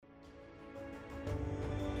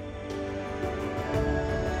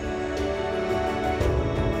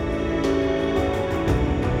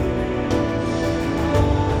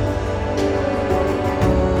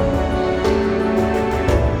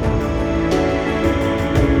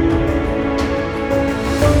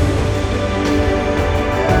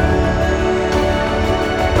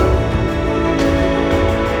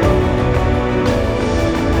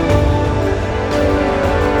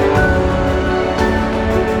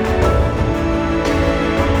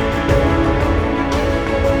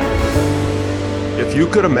you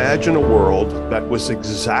could imagine a world that was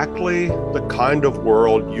exactly the kind of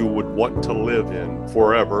world you would want to live in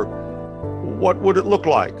forever, what would it look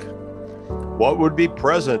like? What would be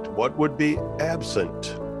present? What would be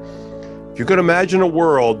absent? If you could imagine a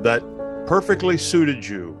world that perfectly suited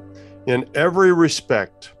you in every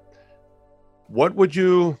respect, what would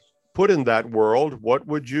you put in that world? What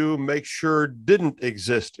would you make sure didn't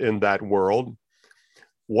exist in that world?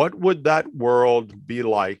 What would that world be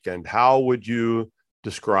like, and how would you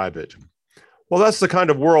describe it? Well, that's the kind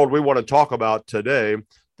of world we want to talk about today,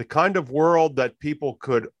 the kind of world that people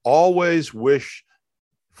could always wish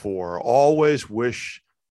for, always wish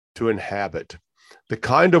to inhabit, the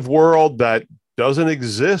kind of world that doesn't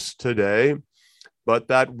exist today, but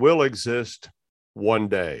that will exist one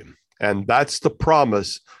day. And that's the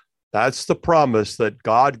promise. That's the promise that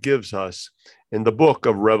God gives us in the book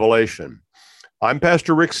of Revelation. I'm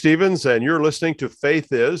Pastor Rick Stevens, and you're listening to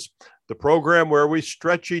Faith Is, the program where we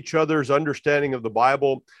stretch each other's understanding of the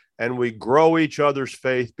Bible and we grow each other's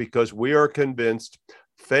faith because we are convinced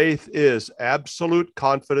faith is absolute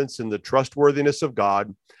confidence in the trustworthiness of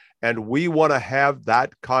God, and we want to have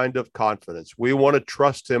that kind of confidence. We want to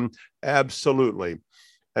trust Him absolutely.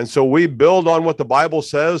 And so we build on what the Bible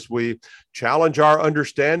says. We challenge our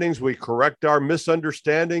understandings, we correct our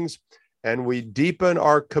misunderstandings, and we deepen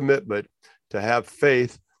our commitment to have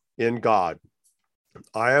faith in God.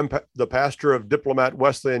 I am the pastor of Diplomat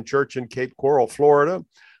Wesleyan Church in Cape Coral, Florida,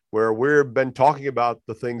 where we've been talking about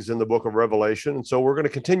the things in the book of Revelation. And so we're going to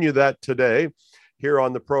continue that today here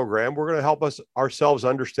on the program. We're going to help us ourselves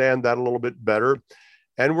understand that a little bit better.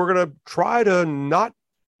 And we're going to try to not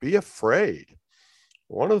be afraid.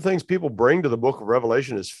 One of the things people bring to the book of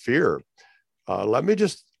Revelation is fear. Let me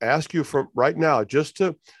just ask you from right now, just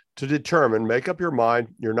to determine, make up your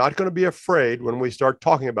mind, you're not going to be afraid when we start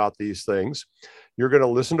talking about these things. You're going to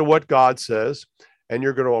listen to what God says, and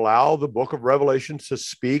you're going to allow the book of Revelation to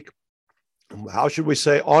speak, how should we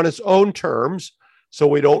say, on its own terms, so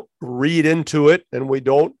we don't read into it and we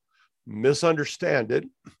don't misunderstand it.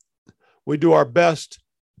 We do our best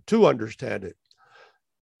to understand it,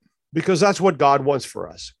 because that's what God wants for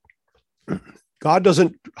us. God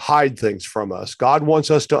doesn't hide things from us. God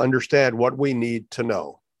wants us to understand what we need to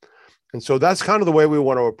know. And so that's kind of the way we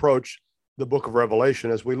want to approach the book of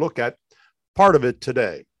Revelation as we look at part of it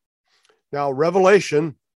today. Now,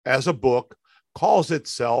 Revelation as a book calls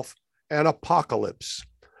itself an apocalypse.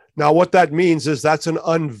 Now, what that means is that's an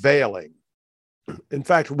unveiling. In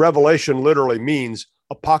fact, Revelation literally means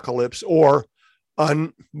apocalypse or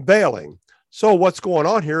unveiling. So what's going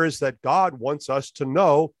on here is that God wants us to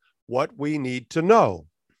know what we need to know.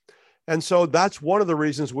 And so that's one of the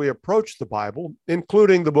reasons we approach the Bible,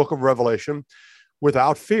 including the book of Revelation,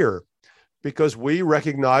 without fear, because we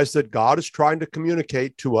recognize that God is trying to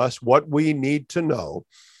communicate to us what we need to know,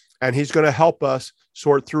 and He's going to help us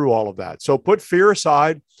sort through all of that. So put fear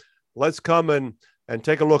aside. Let's come and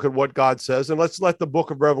take a look at what God says, and let's let the book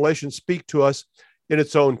of Revelation speak to us in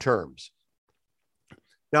its own terms.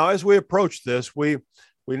 Now, as we approach this, we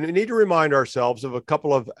need to remind ourselves of a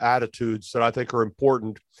couple of attitudes that I think are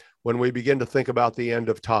important when we begin to think about the end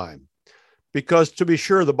of time. Because to be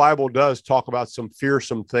sure, the Bible does talk about some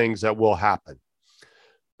fearsome things that will happen.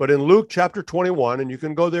 But in Luke chapter 21, and you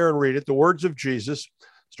can go there and read it, the words of Jesus,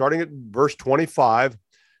 starting at verse 25,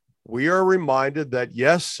 we are reminded that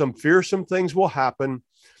yes, some fearsome things will happen,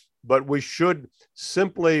 but we should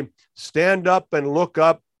simply stand up and look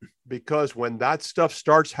up, because when that stuff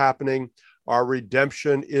starts happening, our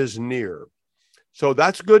redemption is near. So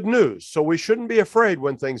that's good news. So we shouldn't be afraid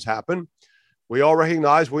when things happen. We all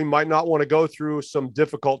recognize we might not want to go through some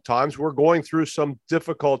difficult times. We're going through some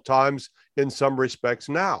difficult times in some respects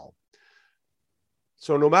now.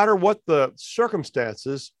 So no matter what the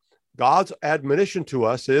circumstances, God's admonition to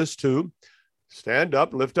us is to stand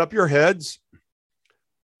up, lift up your heads.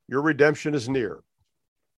 Your redemption is near.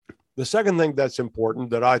 The second thing that's important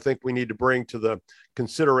that I think we need to bring to the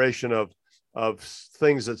consideration of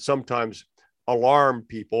things that sometimes alarm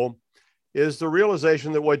people is the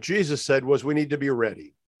realization that what Jesus said was we need to be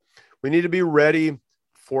ready. We need to be ready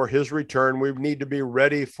for His return. We need to be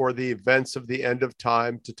ready for the events of the end of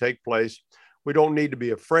time to take place. We don't need to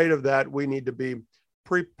be afraid of that. We need to be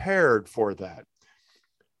prepared for that.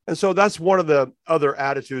 And so that's one of the other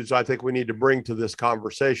attitudes I think we need to bring to this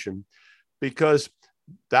conversation, because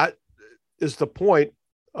that is the point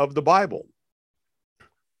of the Bible.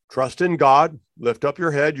 Trust in God, lift up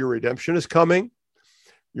your head, your redemption is coming.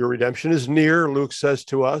 Your redemption is near, Luke says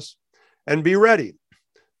to us, and be ready,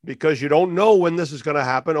 because you don't know when this is going to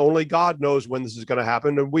happen. Only God knows when this is going to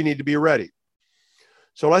happen, and we need to be ready.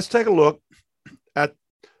 So let's take a look at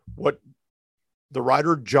what the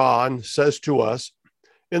writer John says to us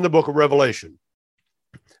in the book of Revelation.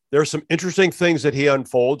 There are some interesting things that he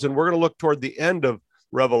unfolds, and we're going to look toward the end of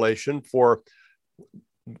Revelation for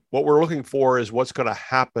what we're looking for is what's going to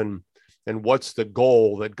happen and what's the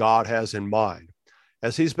goal that God has in mind.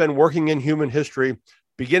 As he's been working in human history,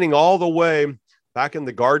 beginning all the way back in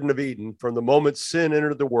the Garden of Eden, from the moment sin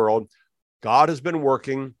entered the world, God has been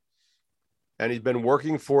working, and he's been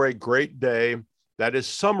working for a great day that is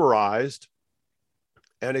summarized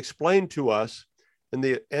and explained to us in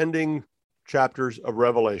the ending chapters of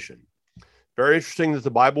Revelation. Very interesting that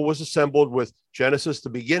the Bible was assembled with Genesis, the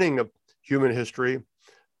beginning of human history,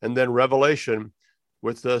 and then Revelation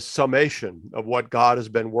with the summation of what God has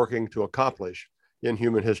been working to accomplish in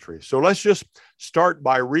human history. So let's just start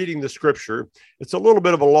by reading the scripture. It's a little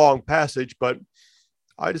bit of a long passage, but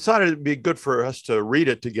I decided it'd be good for us to read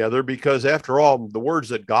it together because after all, the words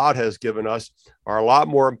that God has given us are a lot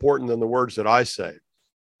more important than the words that I say.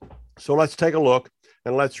 So let's take a look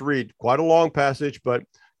and let's read. Quite a long passage, but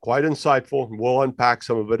quite insightful. We'll unpack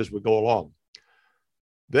some of it as we go along.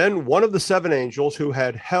 Then one of the seven angels who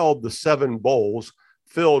had held the seven bowls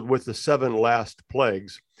filled with the seven last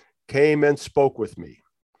plagues came and spoke with me.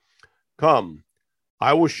 Come,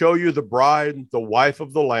 I will show you the bride, the wife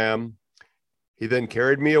of the Lamb. He then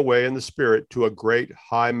carried me away in the spirit to a great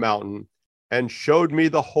high mountain and showed me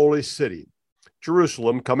the holy city,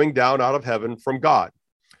 Jerusalem, coming down out of heaven from God,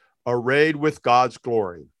 arrayed with God's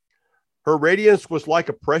glory. Her radiance was like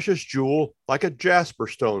a precious jewel, like a jasper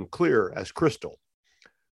stone, clear as crystal.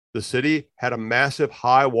 The city had a massive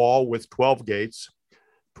high wall with 12 gates.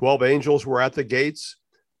 12 angels were at the gates.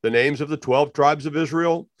 The names of the 12 tribes of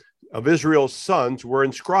Israel's sons, were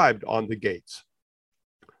inscribed on the gates.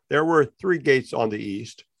 There were 3 gates on the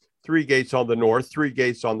east, 3 gates on the north, 3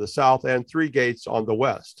 gates on the south, and 3 gates on the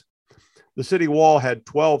west. The city wall had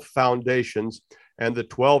 12 foundations, and the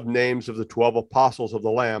 12 names of the 12 apostles of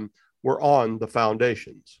the Lamb were on the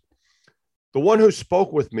foundations. The one who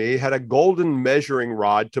spoke with me had a golden measuring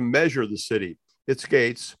rod to measure the city, its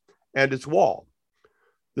gates, and its wall.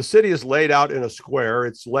 The city is laid out in a square.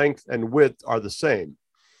 Its length and width are the same.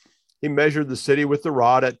 He measured the city with the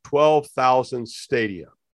rod at 12,000 stadia.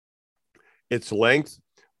 Its length,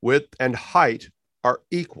 width, and height are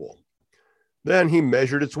equal. Then he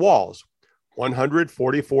measured its walls,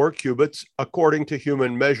 144 cubits according to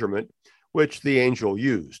human measurement, which the angel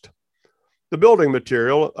used. The building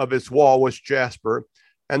material of its wall was jasper,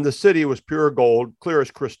 and the city was pure gold, clear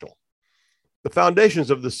as crystal. The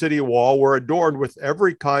foundations of the city wall were adorned with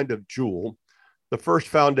every kind of jewel. The first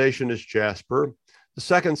foundation is jasper, the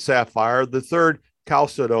second sapphire, the third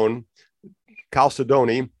chalcedony,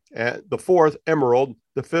 and the fourth emerald,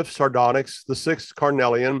 the fifth sardonyx, the sixth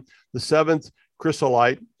carnelian, the seventh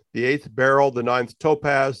chrysolite, the eighth beryl, the ninth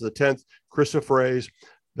topaz, the 10th chrysoprase,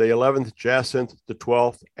 the 11th jacinth, the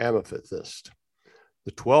 12th amethyst.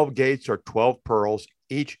 The 12 gates are 12 pearls.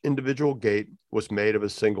 Each individual gate was made of a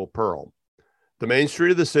single pearl. The main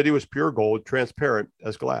street of the city was pure gold, transparent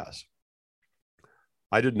as glass.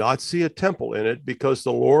 I did not see a temple in it because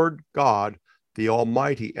the Lord God, the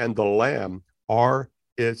Almighty, and the Lamb are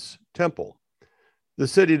its temple. The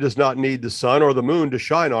city does not need the sun or the moon to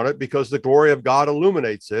shine on it because the glory of God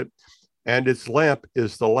illuminates it, and its lamp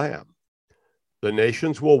is the Lamb. The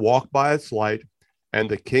nations will walk by its light, and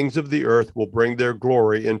the kings of the earth will bring their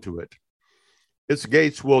glory into it. Its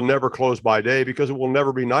gates will never close by day because it will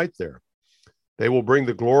never be night there. They will bring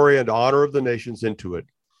the glory and honor of the nations into it.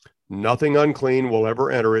 Nothing unclean will ever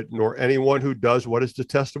enter it, nor anyone who does what is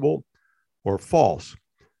detestable or false,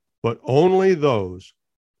 but only those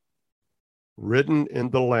written in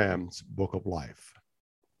the Lamb's book of life.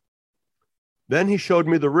 Then he showed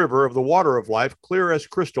me the river of the water of life, clear as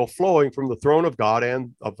crystal, flowing from the throne of God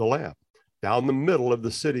and of the Lamb, down the middle of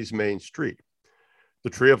the city's main street. The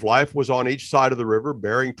tree of life was on each side of the river,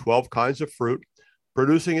 bearing 12 kinds of fruit,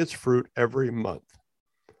 producing its fruit every month.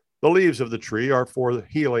 The leaves of the tree are for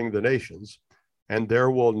healing the nations, and there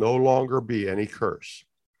will no longer be any curse.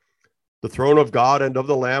 The throne of God and of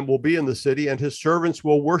the Lamb will be in the city, and his servants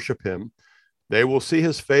will worship him. They will see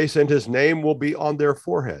his face, and his name will be on their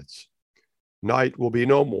foreheads. Night will be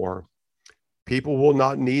no more. People will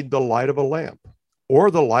not need the light of a lamp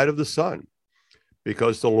or the light of the sun,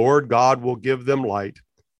 because the Lord God will give them light,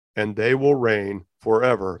 and they will reign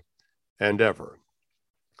forever and ever.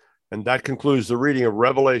 And that concludes the reading of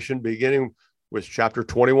Revelation, beginning with chapter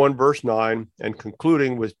 21, verse 9, and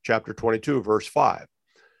concluding with chapter 22, verse 5,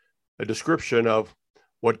 a description of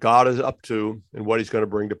what God is up to and what he's going to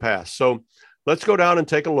bring to pass. So let's go down and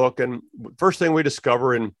take a look. And first thing we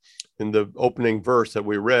discover in the opening verse that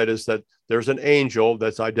we read is that there's an angel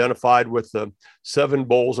that's identified with the 7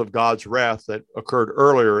 bowls of God's wrath that occurred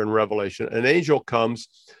earlier in Revelation. An angel comes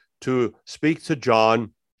to speak to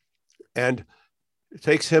John and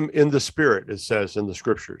takes him in the spirit, it says in the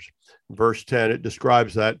scriptures. Verse 10, it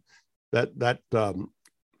describes that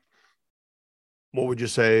what would you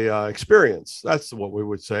say, experience. That's what we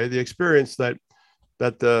would say, the experience that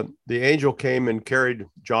the angel came and carried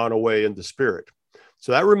John away in the spirit.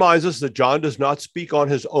 So that reminds us that John does not speak on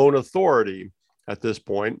his own authority at this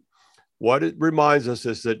point. What it reminds us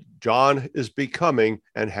is that John is becoming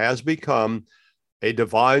and has become a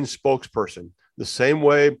divine spokesperson. The same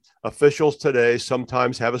way officials today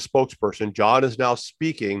sometimes have a spokesperson, John is now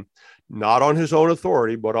speaking not on his own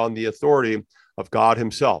authority, but on the authority of God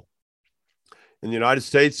himself. In the United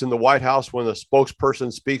States, in the White House, when the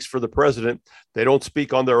spokesperson speaks for the president, they don't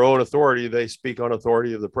speak on their own authority, they speak on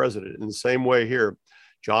authority of the president. In the same way here,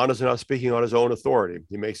 John is not speaking on his own authority.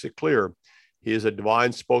 He makes it clear he is a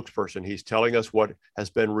divine spokesperson. He's telling us what has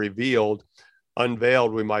been revealed,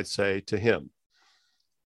 unveiled, we might say, to him.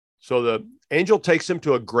 So the angel takes him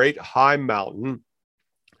to a great high mountain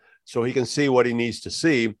so he can see what he needs to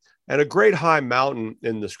see. And a great high mountain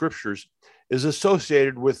in the scriptures is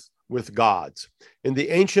associated with gods. In the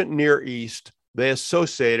ancient Near East, they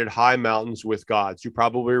associated high mountains with gods. You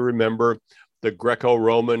probably remember the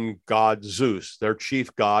Greco-Roman god Zeus, their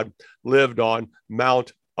chief god, lived on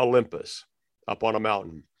Mount Olympus, up on a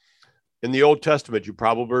mountain. In the Old Testament, you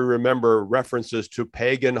probably remember references to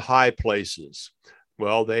pagan high places.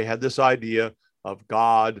 Well, they had this idea of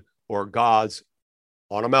God or gods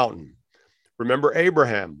on a mountain. Remember,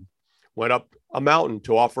 Abraham went up a mountain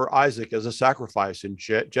to offer Isaac as a sacrifice in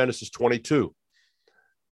Genesis 22.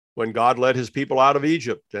 When God led his people out of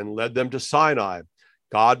Egypt and led them to Sinai,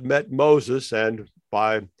 God met Moses and,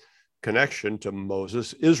 by connection to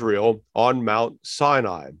Moses, Israel on Mount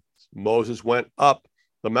Sinai. Moses went up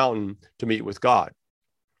the mountain to meet with God.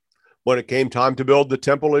 When it came time to build the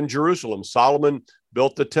temple in Jerusalem, Solomon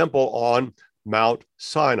built the temple on Mount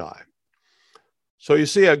Sinai. So you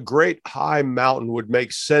see, a great high mountain would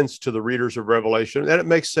make sense to the readers of Revelation, and it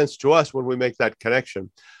makes sense to us when we make that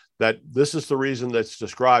connection, that this is the reason that's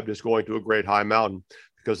described as going to a great high mountain,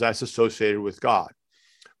 because that's associated with God.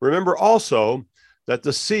 Remember also that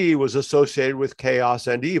the sea was associated with chaos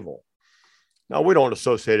and evil. Now, we don't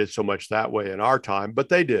associate it so much that way in our time, but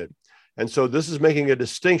they did. And so this is making a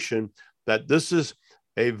distinction that this is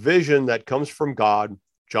a vision that comes from God.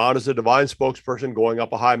 John is a divine spokesperson going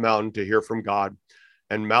up a high mountain to hear from God.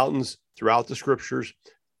 And mountains throughout the scriptures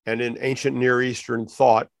and in ancient Near Eastern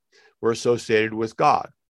thought were associated with God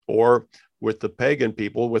or with the pagan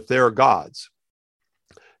people, with their gods.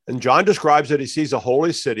 And John describes that he sees a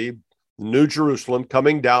holy city, New Jerusalem,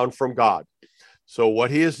 coming down from God. So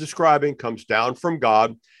what he is describing comes down from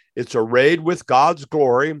God. It's arrayed with God's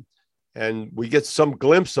glory. And we get some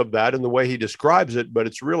glimpse of that in the way he describes it, but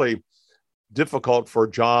it's really difficult for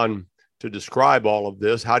John to describe all of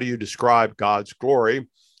this. How do you describe God's glory?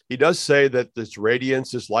 He does say that this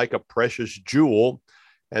radiance is like a precious jewel.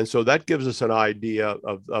 And so that gives us an idea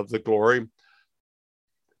of the glory.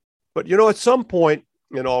 But, you know, at some point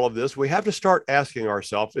in all of this, we have to start asking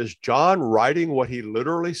ourselves, is John writing what he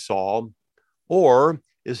literally saw, or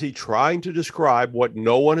is he trying to describe what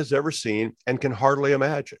no one has ever seen and can hardly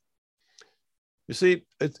imagine? You see,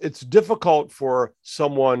 it's difficult for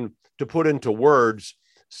someone to put into words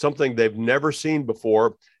something they've never seen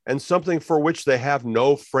before and something for which they have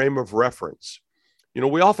no frame of reference. You know,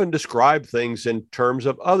 we often describe things in terms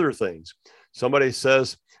of other things. Somebody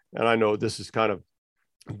says, and I know this has kind of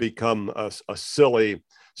become a silly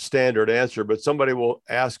standard answer, but somebody will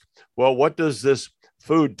ask, well, what does this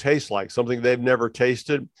food taste like? Something they've never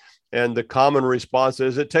tasted. And the common response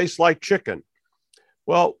is, it tastes like chicken.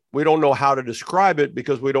 Well, we don't know how to describe it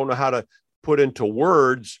because we don't know how to put into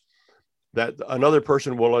words that another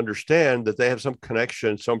person will understand, that they have some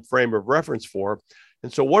connection, some frame of reference for.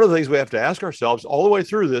 And so one of the things we have to ask ourselves all the way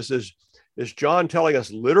through this is John telling us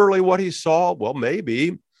literally what he saw? Well,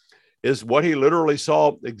 maybe. Is what he literally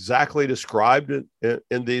saw exactly described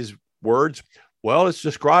in these words? Well, it's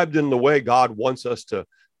described in the way God wants us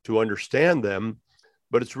to understand them,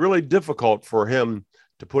 but it's really difficult for him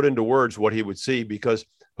to put into words what he would see, because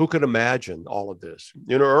who could imagine all of this?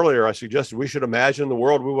 You know, earlier I suggested we should imagine the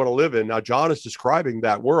world we want to live in. Now, John is describing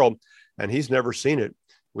that world, and he's never seen it.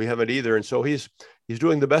 We haven't either. And so he's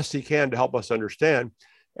doing the best he can to help us understand.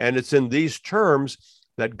 And it's in these terms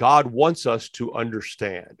that God wants us to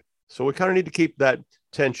understand. So we kind of need to keep that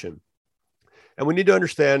tension. And we need to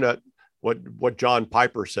understand what John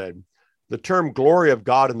Piper said, The term glory of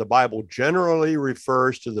God in the Bible generally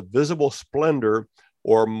refers to the visible splendor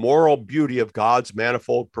or moral beauty of God's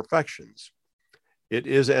manifold perfections. It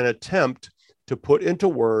is an attempt to put into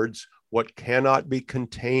words what cannot be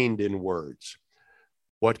contained in words,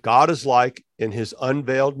 what God is like in his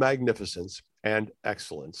unveiled magnificence and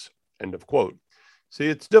excellence. End of quote. See,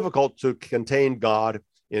 it's difficult to contain God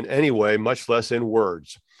in any way, much less in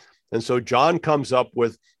words. And so John comes up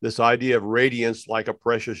with this idea of radiance like a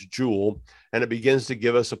precious jewel, and it begins to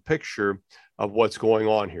give us a picture of what's going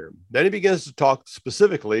on here. Then he begins to talk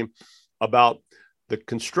specifically about the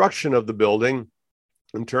construction of the building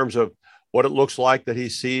in terms of what it looks like that he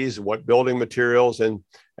sees, what building materials and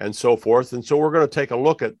so forth. And so we're going to take a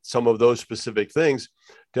look at some of those specific things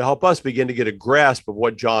to help us begin to get a grasp of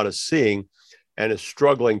what John is seeing and is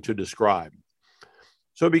struggling to describe.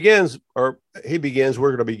 So we're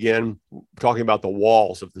going to begin talking about the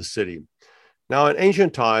walls of the city. Now, in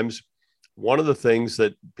ancient times, one of the things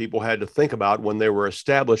that people had to think about when they were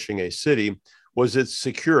establishing a city was its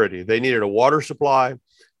security. They needed a water supply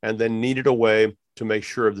and then needed a way to make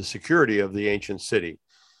sure of the security of the ancient city.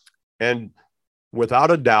 And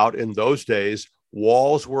without a doubt, in those days,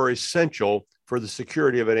 walls were essential for the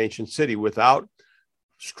security of an ancient city. Without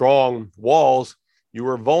strong walls, you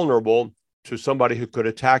were vulnerable to somebody who could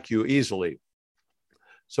attack you easily.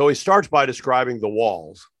 So he starts by describing the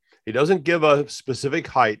walls. He doesn't give a specific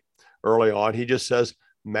height early on. He just says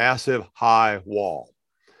massive high wall.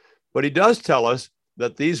 But he does tell us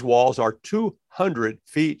that these walls are 200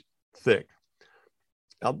 feet thick.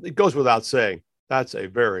 Now, it goes without saying, that's a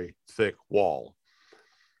very thick wall.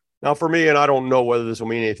 Now, for me, and I don't know whether this will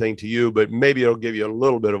mean anything to you, but maybe it'll give you a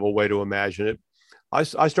little bit of a way to imagine it. I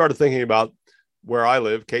started thinking about where I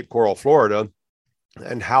live, Cape Coral, Florida,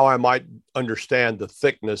 and how I might understand the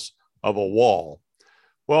thickness of a wall.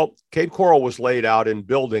 Well, Cape Coral was laid out in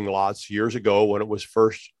building lots years ago when it was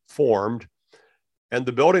first formed, and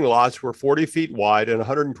the building lots were 40 feet wide and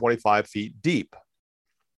 125 feet deep.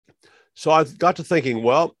 So I got to thinking,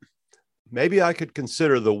 well, maybe I could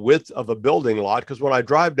consider the width of a building lot, because when I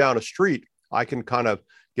drive down a street, I can kind of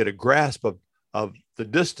get a grasp of the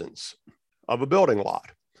distance of a building lot.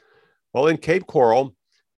 Well, in Cape Coral,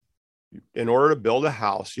 in order to build a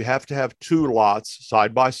house, you have to have 2 lots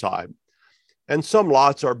side by side. And some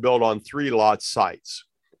lots are built on 3 lot sites,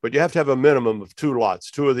 but you have to have a minimum of 2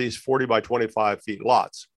 lots, 2 of these 40 by 25 feet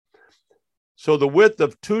lots. So the width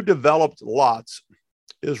of 2 developed lots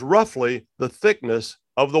is roughly the thickness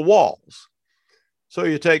of the walls. So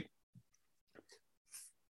you take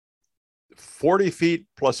 40 feet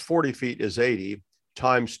plus 40 feet is 80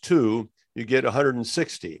 times 2, you get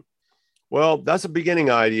 160. Well, that's a beginning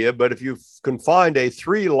idea, but if you can find a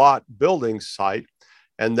 3-lot building site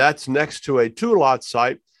and that's next to a 2-lot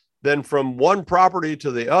site, then from one property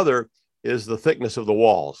to the other is the thickness of the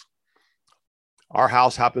walls. Our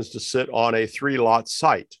house happens to sit on a 3-lot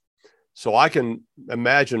site. So I can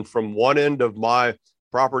imagine from one end of my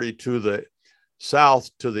property to the south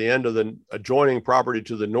to the end of the adjoining property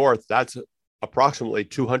to the north, that's approximately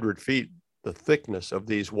 200 feet, the thickness of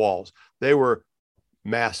these walls. They were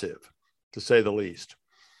massive, to say the least.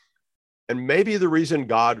 And maybe the reason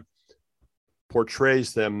God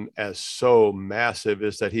portrays them as so massive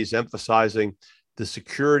is that he's emphasizing the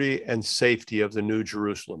security and safety of the New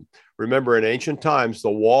Jerusalem. Remember, in ancient times, the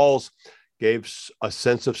walls gave a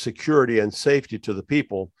sense of security and safety to the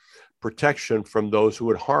people, protection from those who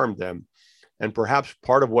would harm them. And perhaps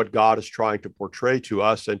part of what God is trying to portray to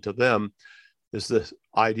us and to them is the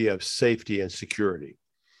idea of safety and security.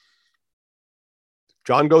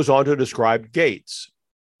 John goes on to describe gates.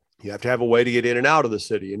 You have to have a way to get in and out of the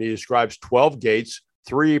city. And he describes 12 gates,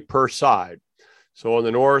 3 per side. So on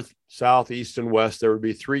the north, south, east, and west, there would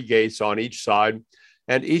be 3 gates on each side.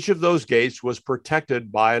 And each of those gates was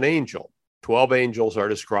protected by an angel. 12 angels are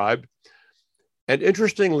described. And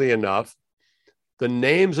interestingly enough, the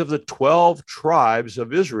names of the 12 tribes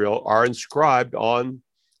of Israel are inscribed on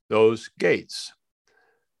those gates.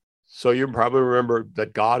 So you probably remember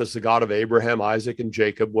that God is the God of Abraham, Isaac, and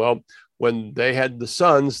Jacob. Well, when they had the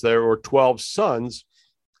sons, there were 12 sons,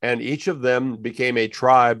 and each of them became a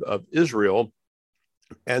tribe of Israel.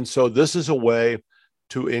 And so this is a way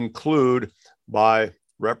to include by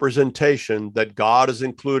representation that God is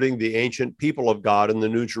including the ancient people of God in the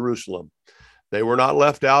New Jerusalem. They were not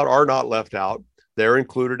left out, are not left out. They're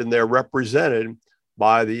included and they're represented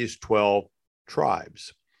by these 12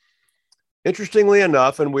 tribes. Interestingly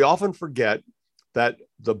enough, and we often forget that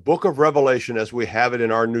the book of Revelation, as we have it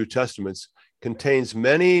in our New Testaments, contains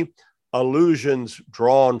many allusions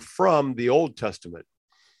drawn from the Old Testament.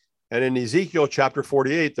 And in Ezekiel chapter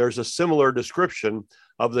 48, there's a similar description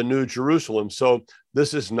of the New Jerusalem. So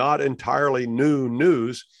this is not entirely new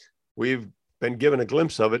news. We've been given a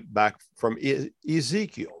glimpse of it back from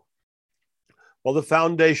Ezekiel. Well, the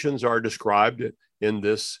foundations are described in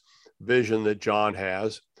this vision that John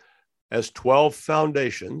has as 12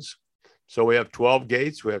 foundations. So we have 12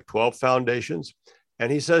 gates, we have 12 foundations,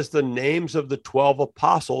 and he says the names of the 12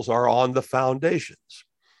 apostles are on the foundations.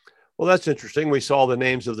 Well, that's interesting. We saw the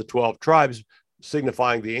names of the 12 tribes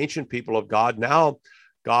signifying the ancient people of God. Now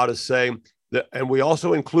God is saying that, and we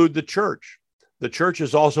also include the church. The church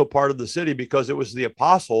is also part of the city because it was the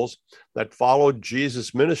apostles that followed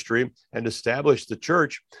Jesus' ministry and established the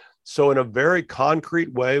church. So in a very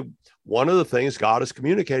concrete way, one of the things God is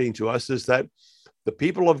communicating to us is that the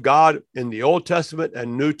people of God in the Old Testament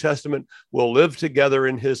and New Testament will live together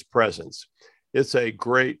in his presence. It's a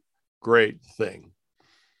great, great thing.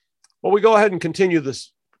 Well, we go ahead and continue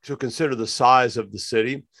this to consider the size of the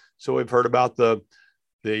city. So we've heard about the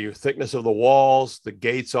thickness of the walls, the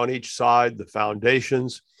gates on each side, the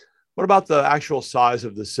foundations. What about the actual size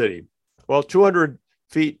of the city? Well, 200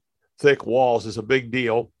 feet thick walls is a big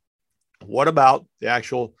deal. What about the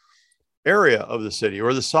actual area of the city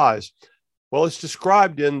or the size? Well, it's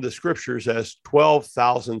described in the scriptures as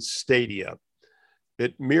 12,000 stadia.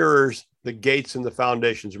 It mirrors the gates and the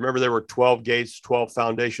foundations. Remember, there were 12 gates, 12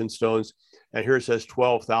 foundation stones, and here it says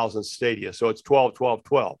 12,000 stadia. So it's 12, 12,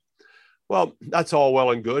 12. Well, that's all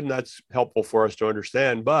well and good, and that's helpful for us to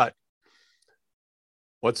understand. But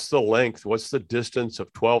what's the length? What's the distance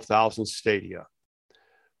of 12,000 stadia?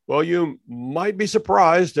 Well, you might be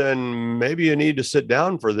surprised, and maybe you need to sit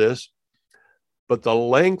down for this, but the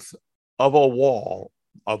length of a wall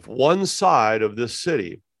of one side of this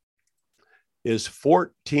city is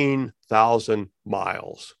 14,000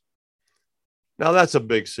 miles. Now, that's a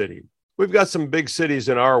big city. We've got some big cities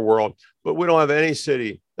in our world, but we don't have any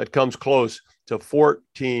city that comes close to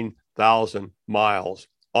 14,000 miles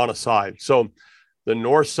on a side. So the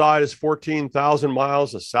north side is 14,000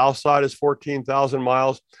 miles. The south side is 14,000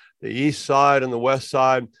 miles. The east side and the west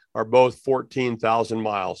side are both 14,000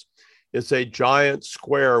 miles. It's a giant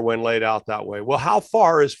square when laid out that way. Well, how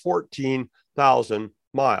far is 14,000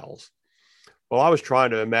 miles? Well, I was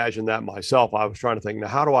trying to imagine that myself. I was trying to think, now,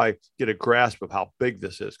 how do I get a grasp of how big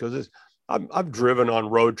this is? Because I've driven on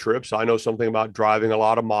road trips. I know something about driving a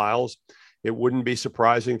lot of miles. It wouldn't be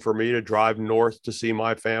surprising for me to drive north to see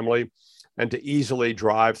my family and to easily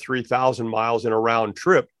drive 3,000 miles in a round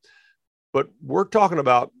trip. But we're talking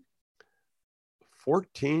about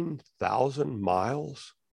 14,000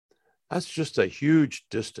 miles. That's just a huge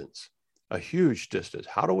distance, a huge distance.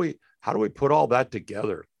 How do we put all that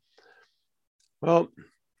together? Well,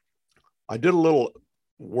 I did a little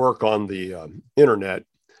work on the internet,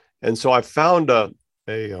 and so I found a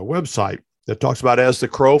website that talks about as the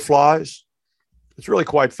crow flies. It's really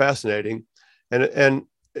quite fascinating, and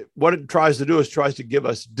what it tries to do is tries to give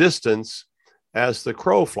us distance as the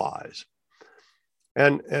crow flies,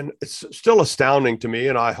 and it's still astounding to me.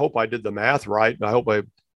 And I hope I did the math right, and I hope I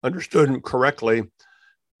understood it correctly.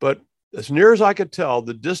 But as near as I could tell,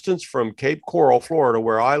 the distance from Cape Coral, Florida,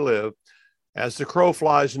 where I live, as the crow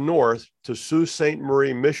flies north to Sault Ste.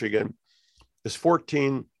 Marie, Michigan, is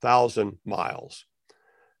 14,000 miles.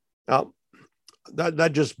 Now,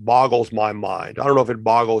 that just boggles my mind. I don't know if it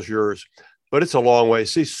boggles yours, but it's a long way.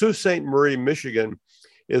 See, Sault Ste. Marie, Michigan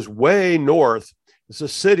is way north. It's a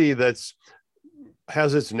city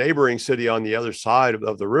has its neighboring city on the other side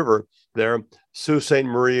of the river there, Sault Ste.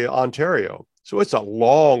 Marie, Ontario. So it's a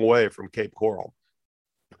long way from Cape Coral.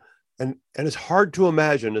 And it's hard to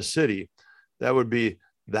imagine a city that would be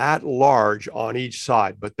that large on each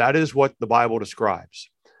side, but that is what the Bible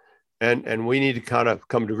describes. And we need to kind of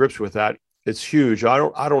come to grips with that. It's huge. I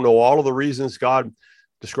don't know all of the reasons God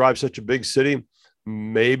describes such a big city.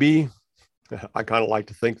 Maybe, I kind of like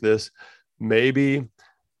to think this, maybe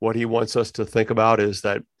what he wants us to think about is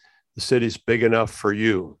that the city's big enough for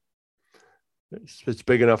you. It's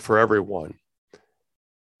big enough for everyone.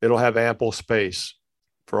 It'll have ample space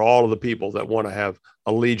for all of the people that want to have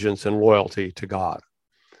allegiance and loyalty to God.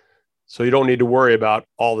 So you don't need to worry about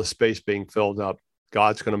all the space being filled up.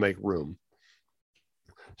 God's going to make room.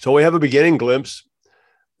 So we have a beginning glimpse.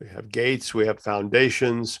 We have gates, we have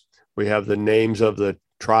foundations, we have the names of the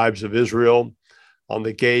tribes of Israel on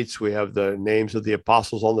the gates, we have the names of the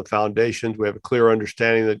apostles on the foundations. We have a clear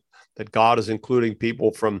understanding that God is including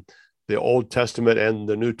people from the Old Testament and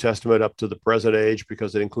the New Testament up to the present age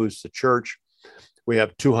because it includes the church. We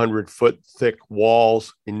have 200-foot thick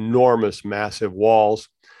walls, enormous, massive walls.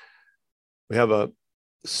 We have a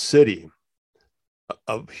city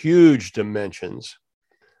of huge dimensions.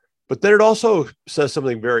 But then it also says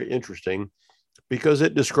something very interesting, because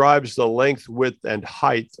it describes the length, width, and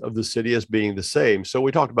height of the city as being the same. So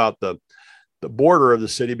we talked about the border of the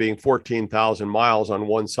city being 14,000 miles on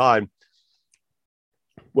one side.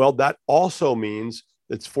 Well, that also means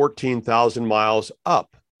it's 14,000 miles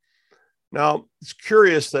up. Now, it's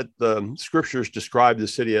curious that the scriptures describe the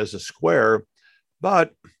city as a square,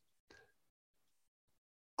 but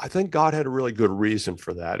I think God had a really good reason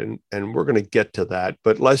for that, and we're going to get to that,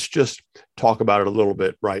 but let's just talk about it a little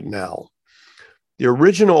bit right now. The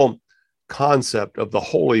original concept of the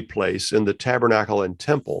holy place in the tabernacle and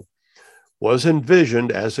temple was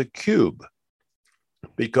envisioned as a cube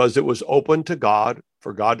because it was open to God,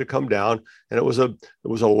 for God to come down, and it was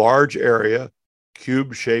a large area,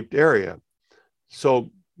 cube-shaped area.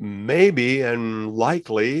 So maybe and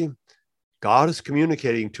likely God is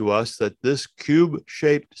communicating to us that this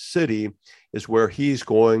cube-shaped city is where he's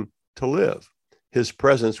going to live. His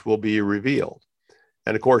presence will be revealed.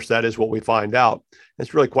 And of course, that is what we find out.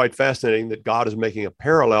 It's really quite fascinating that God is making a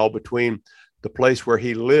parallel between the place where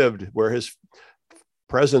he lived, where his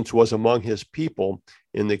presence was among his people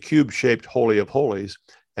in the cube-shaped Holy of Holies,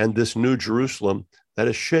 and this New Jerusalem that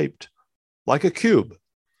is shaped like a cube.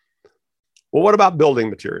 Well, what about building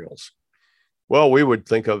materials? Well, we would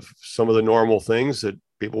think of some of the normal things that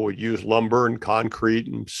people would use: lumber and concrete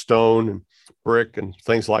and stone and brick and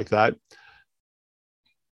things like that.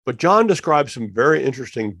 But John describes some very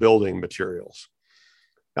interesting building materials.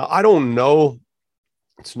 Now, I don't know,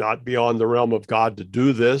 it's not beyond the realm of God to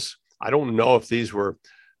do this. I don't know if these were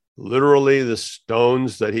literally the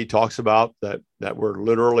stones that he talks about, that were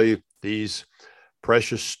literally these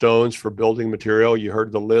precious stones for building material. You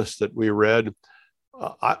heard the list that we read.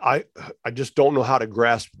 I just don't know how to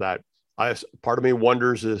grasp that. Part of me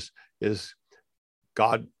wonders, is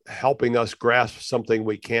God helping us grasp something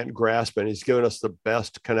we can't grasp, and he's given us the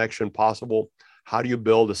best connection possible? How do you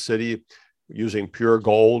build a city using pure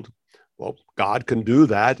gold? Well, God can do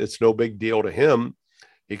that. It's no big deal to him.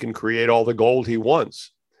 He can create all the gold he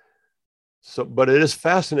wants. So, but it is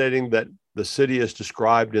fascinating that the city is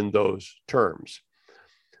described in those terms.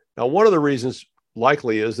 Now, one of the reasons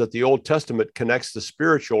likely is that the Old Testament connects the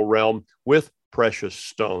spiritual realm with precious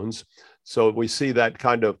stones. So we see that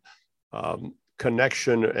kind of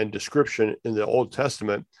connection and description in the Old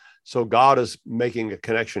Testament. So God is making a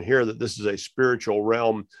connection here that this is a spiritual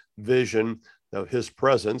realm vision of his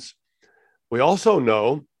presence. We also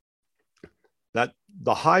know that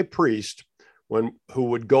the high priest, who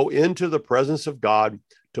would go into the presence of God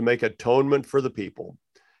to make atonement for the people,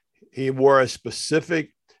 he wore a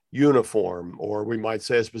specific uniform, or we might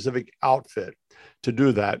say a specific outfit to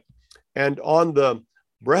do that. And on the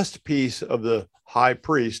breastpiece of the high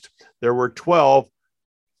priest, there were 12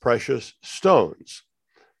 precious stones.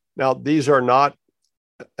 Now, these are not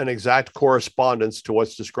an exact correspondence to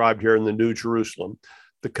what's described here in the New Jerusalem.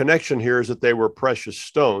 The connection here is that they were precious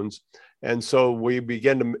stones. And so we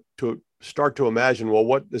begin to start to imagine, well,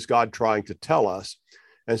 what is God trying to tell us?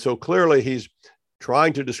 And so clearly he's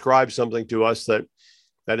trying to describe something to us that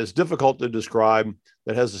is difficult to describe,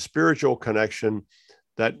 that has a spiritual connection,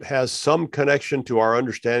 that has some connection to our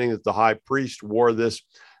understanding that the high priest wore this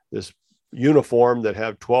uniform that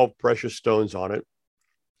have 12 precious stones on it.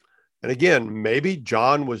 And again, maybe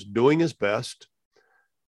John was doing his best,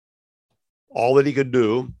 all that he could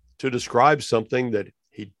do, to describe something that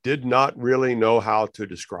he did not really know how to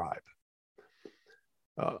describe.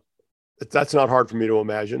 That's not hard for me to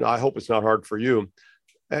imagine. I hope it's not hard for you.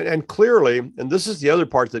 And clearly, and this is the other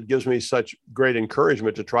part that gives me such great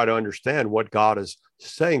encouragement to try to understand what God is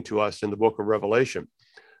saying to us in the book of Revelation.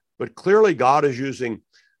 But clearly, God is using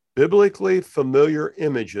biblically familiar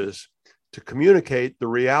images to communicate the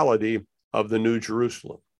reality of the New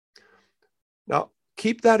Jerusalem. Now,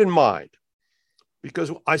 keep that in mind,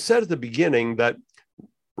 because I said at the beginning that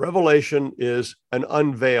Revelation is an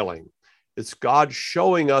unveiling. It's God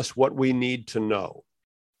showing us what we need to know.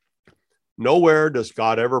 Nowhere does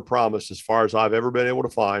God ever promise, as far as I've ever been able to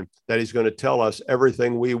find, that he's going to tell us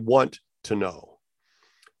everything we want to know.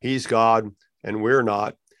 He's God and we're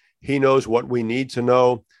not. He knows what we need to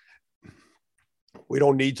know. We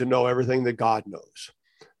don't need to know everything that God knows.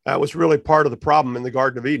 That was really part of the problem in the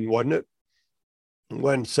Garden of Eden, wasn't it?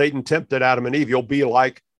 When Satan tempted Adam and Eve, you'll be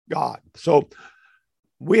like God. So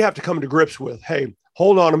we have to come to grips with, hey,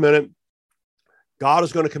 hold on a minute. God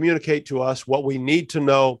is going to communicate to us what we need to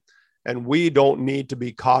know, and we don't need to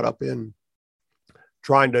be caught up in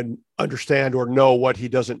trying to understand or know what he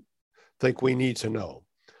doesn't think we need to know.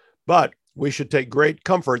 But we should take great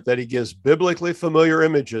comfort that he gives biblically familiar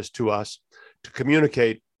images to us to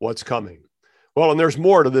communicate what's coming. Well, and there's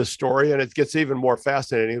more to this story, and it gets even more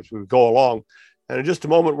fascinating as we go along. And in just a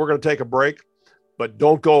moment, we're going to take a break. But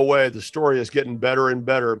don't go away. The story is getting better and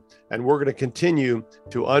better, and we're going to continue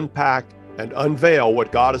to unpack and unveil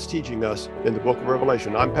what God is teaching us in the book of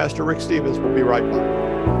Revelation. I'm Pastor Rick Stevens. We'll be right back.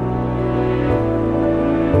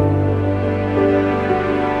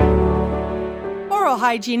 Oral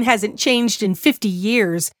hygiene hasn't changed in 50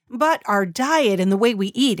 years, but our diet and the way we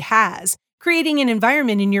eat has, creating an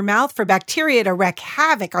environment in your mouth for bacteria to wreak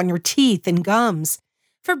havoc on your teeth and gums.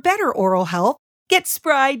 For better oral health, get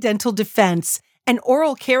Spry Dental Defense, an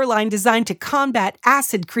oral care line designed to combat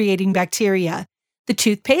acid-creating bacteria. The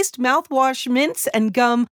toothpaste, mouthwash, mints, and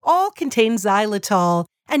gum all contain xylitol,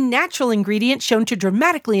 a natural ingredient shown to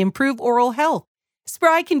dramatically improve oral health.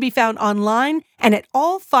 Spry can be found online and at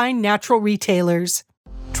all fine natural retailers.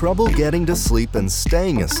 Trouble getting to sleep and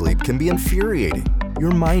staying asleep can be infuriating.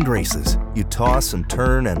 Your mind races. You toss and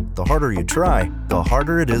turn, and the harder you try, the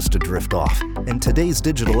harder it is to drift off. And today's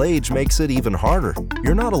digital age makes it even harder.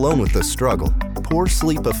 You're not alone with this struggle. Poor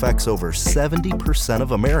sleep affects over 70%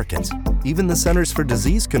 of Americans. Even the Centers for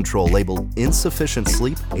Disease Control labeled insufficient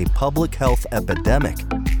sleep a public health epidemic.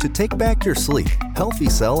 To take back your sleep, Healthy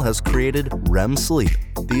Cell has created REM Sleep,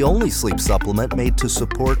 the only sleep supplement made to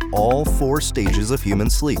support all 4 stages of human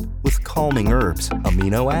sleep, with calming herbs,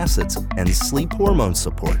 amino acids, and sleep hormone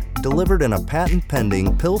support, delivered in a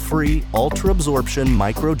patent-pending, pill-free, ultra-absorption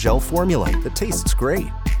microgel formula that tastes great.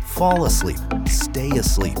 Fall asleep, stay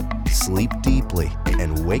asleep, sleep deeply,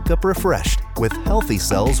 and wake up refreshed with Healthy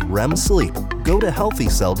Cell's REM Sleep. Go to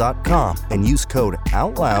healthycell.com and use code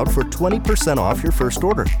OUTLOUD for 20% off your first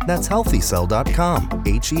order. That's healthycell.com,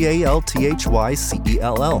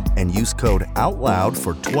 HEALTHYCELL, and use code OUTLOUD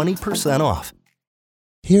for 20% off.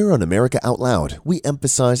 Here on America Out Loud, we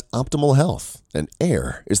emphasize optimal health, and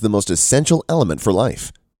air is the most essential element for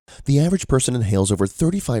life. The average person inhales over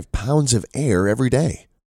 35 pounds of air every day.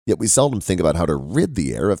 Yet we seldom think about how to rid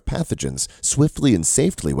the air of pathogens swiftly and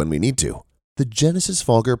safely when we need to. The Genesis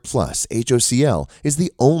Fogger Plus HOCl is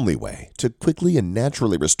the only way to quickly and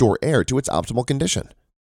naturally restore air to its optimal condition.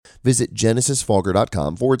 Visit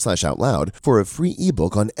genesisfogger.com/outloud for a free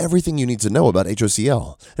ebook on everything you need to know about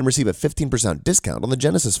HOCl and receive a 15% discount on the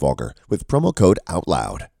Genesis Fogger with promo code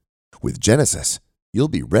OUTLOUD. With Genesis, you'll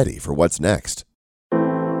be ready for what's next.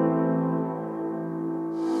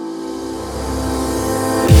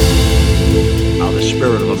 The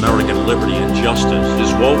spirit of American liberty and justice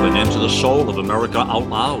is woven into the soul of America Out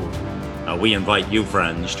Loud. Now, we invite you,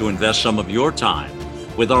 friends, to invest some of your time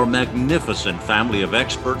with our magnificent family of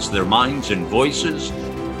experts, their minds and voices.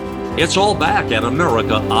 It's all back at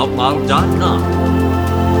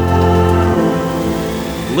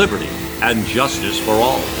AmericaOutloud.com. Liberty and justice for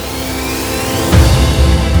all.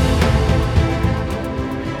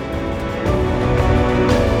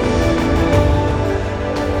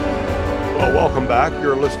 Welcome back.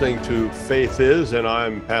 You're listening to Faith Is, and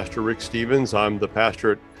I'm Pastor Rick Stevens. I'm the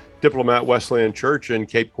pastor at Diplomat Wesleyan Church in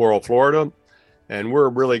Cape Coral, Florida. And we're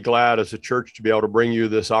really glad as a church to be able to bring you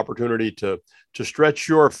this opportunity to stretch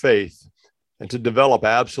your faith and to develop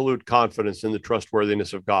absolute confidence in the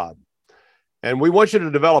trustworthiness of God. And we want you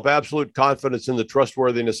to develop absolute confidence in the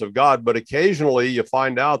trustworthiness of God, but occasionally you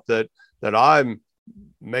find out that I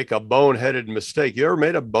make a boneheaded mistake. You ever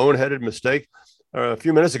made a boneheaded mistake? A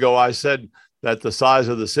few minutes ago, I said that the size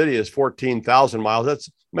of the city is 14,000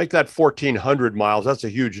 miles. Make that 1,400 miles. That's a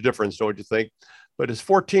huge difference, don't you think? But it's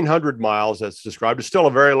 1,400 miles that's described. It's still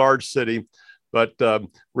a very large city, but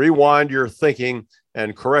rewind your thinking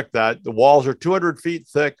and correct that. The walls are 200 feet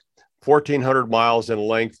thick, 1,400 miles in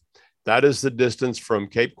length. That is the distance from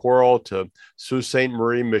Cape Coral to Sault Ste.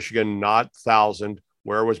 Marie, Michigan, not 1,000.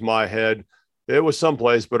 Where was my head? It was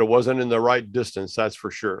someplace, but it wasn't in the right distance, that's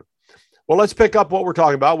for sure. Well, let's pick up what we're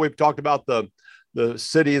talking about. We've talked about the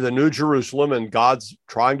city, the New Jerusalem, and God's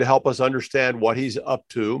trying to help us understand what he's up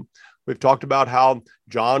to. We've talked about how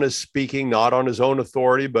John is speaking not on his own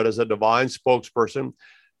authority, but as a divine spokesperson.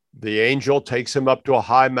 The angel takes him up to a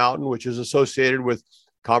high mountain, which is associated with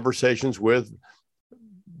conversations with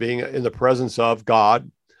being in the presence of God.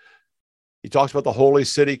 He talks about the holy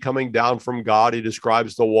city coming down from God. He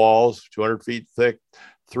describes the walls, 200 feet thick,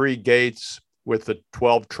 3 gates, with the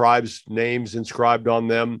 12 tribes' names inscribed on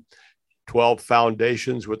them, 12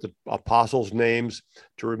 foundations with the apostles' names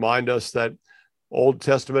to remind us that Old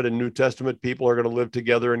Testament and New Testament people are going to live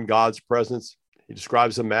together in God's presence. He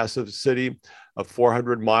describes a massive city of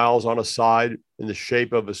 400 miles on a side in the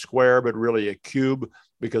shape of a square, but really a cube,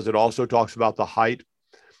 because it also talks about the height,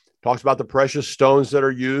 talks about the precious stones that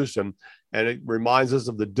are used, and it reminds us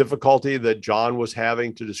of the difficulty that John was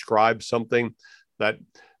having to describe something that,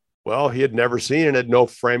 well, he had never seen and had no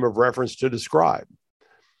frame of reference to describe.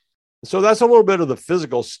 So that's a little bit of the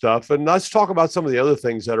physical stuff. And let's talk about some of the other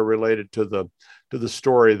things that are related to the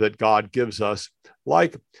story that God gives us.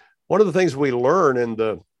 Like one of the things we learn in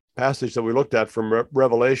the passage that we looked at from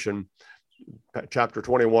Revelation, chapter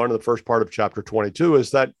 21, and the first part of chapter 22,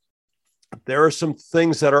 is that there are some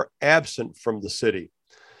things that are absent from the city.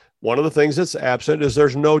 One of the things that's absent is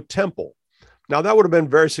there's no temple. Now, that would have been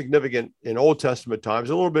very significant in Old Testament times,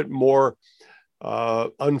 a little bit more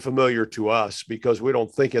unfamiliar to us because we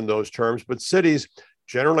don't think in those terms, but cities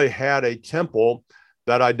generally had a temple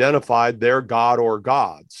that identified their god or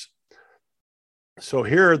gods. So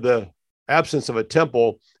here, the absence of a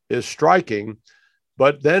temple is striking,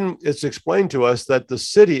 but then it's explained to us that the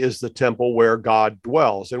city is the temple where God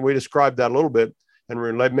dwells. And we described that a little bit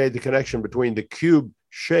and made the connection between the cube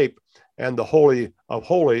shape and the Holy of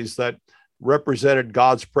Holies that represented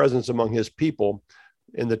God's presence among his people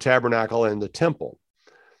in the tabernacle and the temple.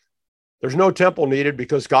 There's no temple needed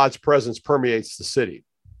because God's presence permeates the city.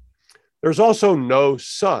 There's also no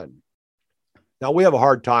sun. Now, we have a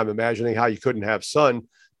hard time imagining how you couldn't have sun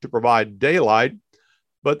to provide daylight,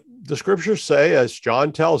 but the scriptures say, as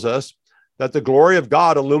John tells us, that the glory of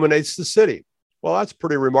God illuminates the city. Well, that's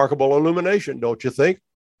pretty remarkable illumination, don't you think?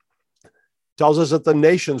 It tells us that the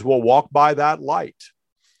nations will walk by that light.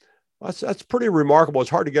 That's pretty remarkable. It's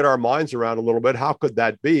hard to get our minds around a little bit. How could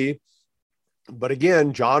that be? But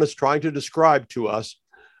again, John is trying to describe to us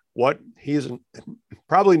what he's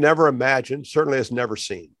probably never imagined, certainly has never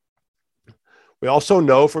seen. We also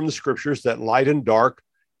know from the scriptures that light and dark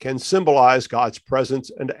can symbolize God's presence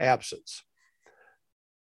and absence.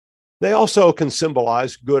 They also can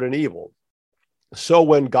symbolize good and evil. So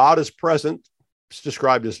when God is present, it's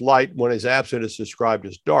described as light. When he's absent, it's described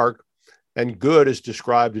as dark. And good is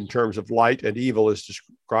described in terms of light, and evil is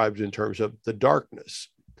described in terms of the darkness.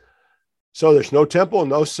 So there's no temple,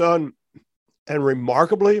 no sun, and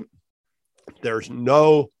remarkably, there's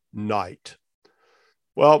no night.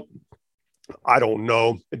 Well, I don't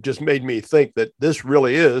know. It just made me think that this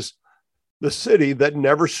really is the city that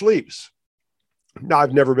never sleeps. Now,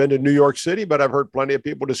 I've never been to New York City, but I've heard plenty of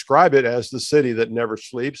people describe it as the city that never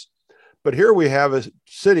sleeps. But here we have a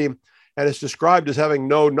city, and it's described as having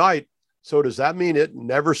no night. So does that mean it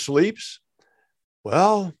never sleeps?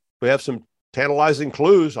 Well, we have some tantalizing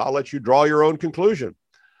clues. I'll let you draw your own conclusion.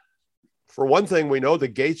 For one thing, we know the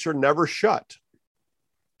gates are never shut.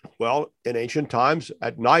 Well, in ancient times,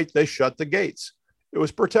 at night, they shut the gates. It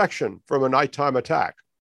was protection from a nighttime attack.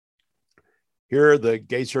 Here, the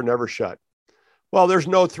gates are never shut. Well, there's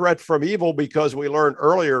no threat from evil because we learned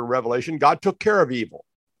earlier in Revelation, God took care of evil.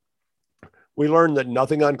 We learned that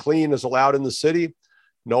nothing unclean is allowed in the city.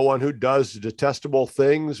 No one who does detestable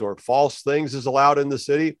things or false things is allowed in the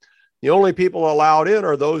city. The only people allowed in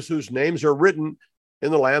are those whose names are written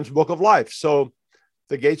in the Lamb's Book of Life. So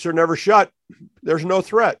the gates are never shut. There's no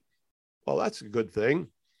threat. Well, that's a good thing.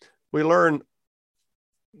 We learn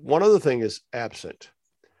one other thing is absent.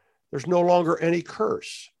 There's no longer any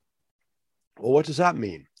curse. Well, what does that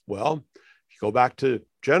mean? Well, you go back to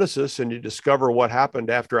Genesis and you discover what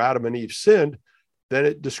happened after Adam and Eve sinned, then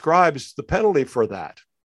it describes the penalty for that.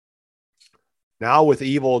 Now, with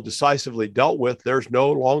evil decisively dealt with, there's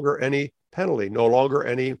no longer any penalty, no longer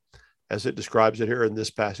any, as it describes it here in this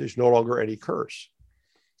passage, no longer any curse.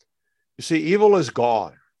 You see, evil is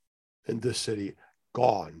gone in this city,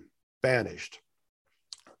 gone, banished.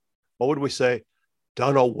 What would we say?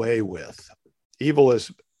 Done away with. Evil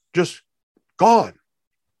is just gone.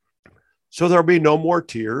 So there'll be no more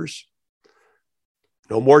tears,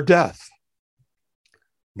 no more death,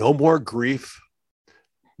 no more grief,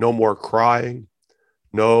 no more crying,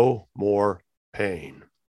 no more pain.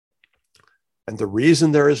 And the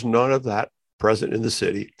reason there is none of that present in the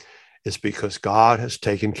city is because God has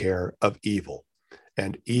taken care of evil,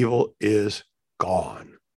 and evil is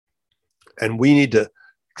gone. And we need to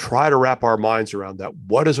try to wrap our minds around that.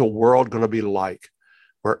 What is a world going to be like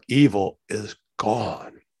where evil is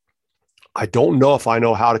gone? I don't know if I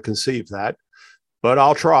know how to conceive that, but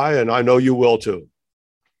I'll try, and I know you will too.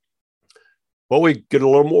 Well, we get a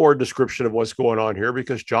little more description of what's going on here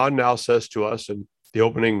because John now says to us in the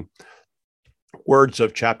opening words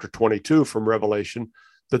of chapter 22 from Revelation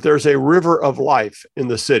that there's a river of life in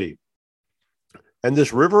the city. And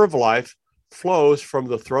this river of life flows from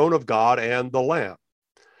the throne of God and the Lamb.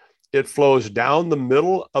 It flows down the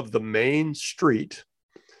middle of the main street.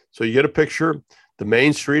 So you get a picture, the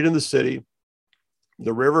main street in the city.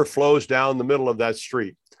 The river flows down the middle of that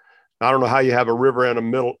street. I don't know how you have a river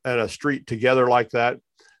and a street together like that,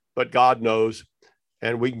 but God knows.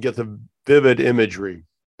 And we can get the vivid imagery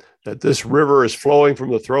that this river is flowing from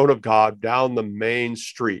the throne of God down the main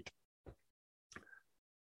street.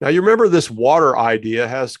 Now, you remember this water idea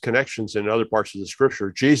has connections in other parts of the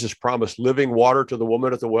scripture. Jesus promised living water to the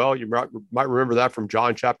woman at the well. You might remember that from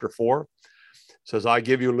John chapter 4. It says, I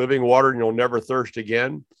give you living water and you'll never thirst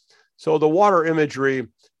again. So the water imagery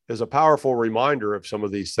is a powerful reminder of some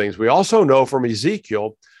of these things. We also know from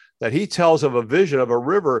Ezekiel that he tells of a vision of a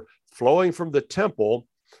river flowing from the temple,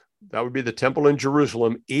 that would be the temple in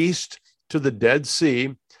Jerusalem, east to the Dead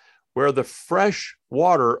Sea, where the fresh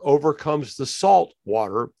water overcomes the salt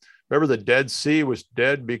water. Remember, the Dead Sea was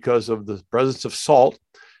dead because of the presence of salt,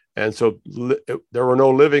 and so there were no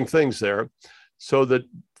living things there. So the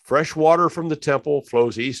fresh water from the temple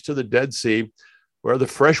flows east to the Dead Sea, where the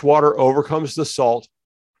fresh water overcomes the salt.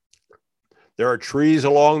 There are trees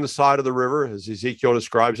along the side of the river, as Ezekiel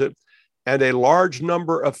describes it, and a large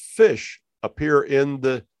number of fish appear in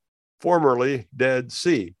the formerly Dead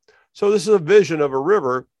Sea. So this is a vision of a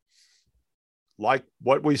river like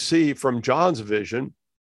what we see from John's vision,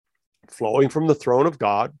 flowing from the throne of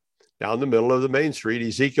God down the middle of the main street.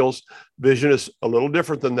 Ezekiel's vision is a little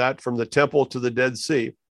different than that, from the temple to the Dead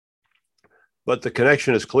Sea, but the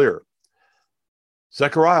connection is clear.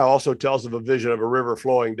 Zechariah also tells of a vision of a river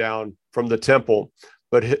flowing down from the temple,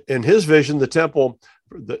 but in his vision, the temple,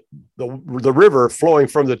 the river flowing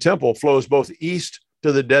from the temple flows both east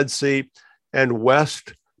to the Dead Sea and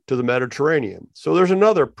west to the Mediterranean. So there's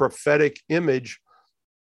another prophetic image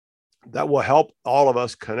that will help all of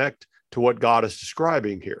us connect to what God is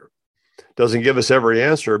describing here. Doesn't give us every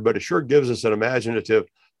answer, but it sure gives us an imaginative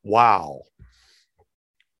wow.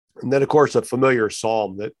 And then, of course, a familiar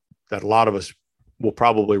psalm that a lot of us will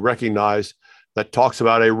probably recognize, that talks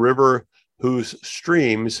about a river whose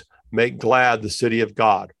streams make glad the city of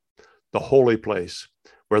God, the holy place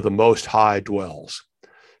where the Most High dwells.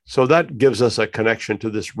 So that gives us a connection to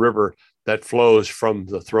this river that flows from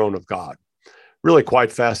the throne of God. Really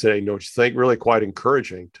quite fascinating, don't you think? Really quite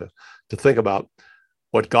encouraging to think about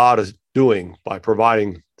what God is doing by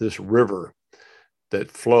providing this river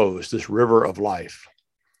that flows, this river of life.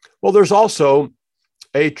 Well, there's also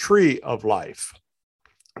a tree of life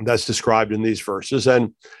that's described in these verses.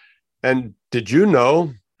 And did you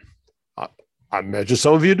know, I imagine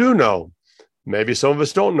some of you do know, maybe some of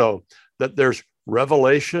us don't know, that there's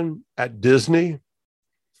Revelation at Disney.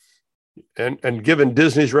 And given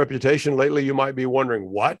Disney's reputation lately, you might be wondering,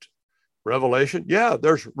 what? Revelation? Yeah,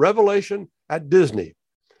 there's Revelation at Disney.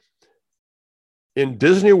 In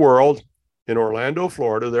Disney World in Orlando,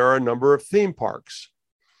 Florida, there are a number of theme parks.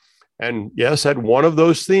 And yes, at one of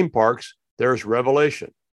those theme parks, there's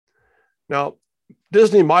Revelation. Now,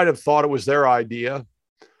 Disney might have thought it was their idea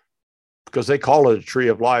because they call it a tree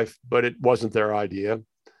of life, but it wasn't their idea.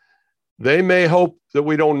 They may hope that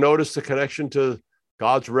we don't notice the connection to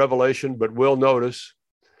God's revelation, but we'll notice.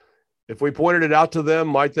 If we pointed it out to them,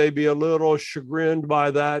 might they be a little chagrined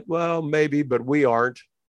by that? Well, maybe, but we aren't.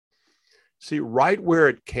 See, right where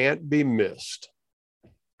it can't be missed,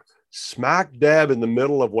 smack dab in the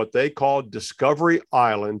middle of what they call Discovery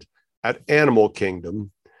Island at Animal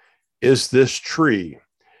Kingdom, is this tree.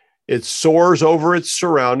 It soars over its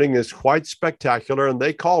surrounding, is quite spectacular, and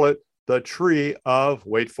they call it the tree of,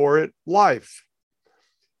 wait for it, life.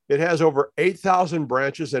 It has over 8,000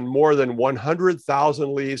 branches and more than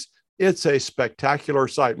 100,000 leaves. It's a spectacular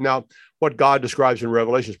sight. Now, what God describes in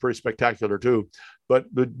Revelation is pretty spectacular too, but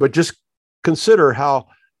just consider how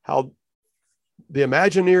the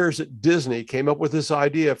Imagineers at Disney came up with this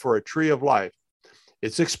idea for a tree of life.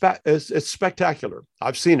 It's spectacular.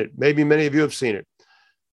 I've seen it. Maybe many of you have seen it.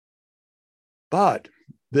 But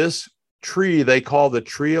this tree they call the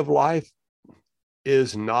tree of life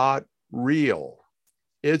is not real.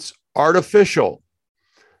 It's artificial.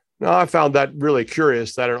 Now, I found that really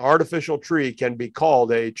curious, that an artificial tree can be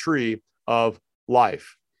called a tree of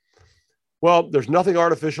life. Well, there's nothing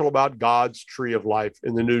artificial about God's tree of life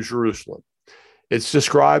in the New Jerusalem. It's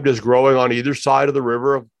described as growing on either side of the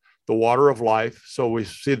river of the water of life. So we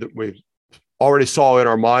see that we already saw in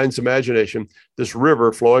our mind's imagination this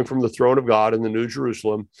river flowing from the throne of God in the New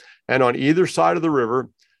Jerusalem. And on either side of the river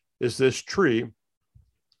is this tree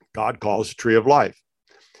God calls the tree of life.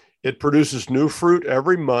 It produces new fruit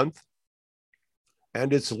every month,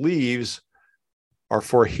 and its leaves are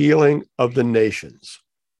for healing of the nations.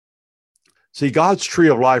 See, God's tree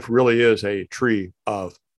of life really is a tree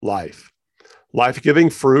of life.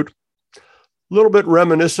 Life-giving fruit, a little bit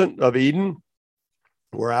reminiscent of Eden,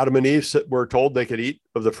 where Adam and Eve were told they could eat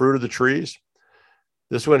of the fruit of the trees.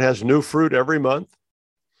 This one has new fruit every month.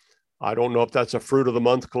 I don't know if that's a fruit of the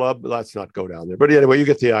month club, but let's not go down there. But anyway, you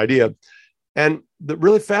get the idea. And the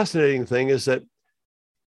really fascinating thing is that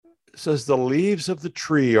It says the leaves of the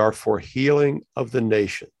tree are for healing of the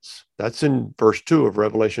nations. That's in verse 2 of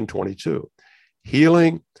Revelation 22.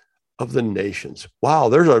 Healing of the nations. Wow,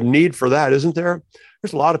 there's a need for that, isn't there?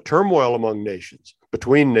 There's a lot of turmoil among nations,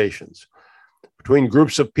 between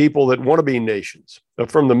groups of people that want to be nations.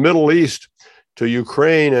 From the Middle East to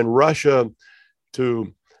Ukraine and Russia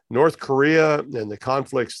to North Korea and the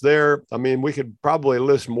conflicts there. I mean, we could probably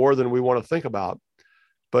list more than we want to think about.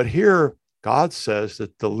 But here, God says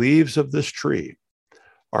that the leaves of this tree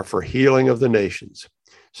are for healing of the nations.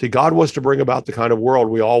 See, God wants to bring about the kind of world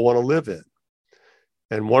we all want to live in.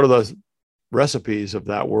 And one of the recipes of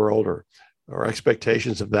that world or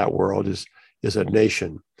expectations of that world is a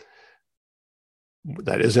nation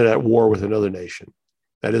that isn't at war with another nation,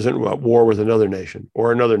 that isn't at war with another nation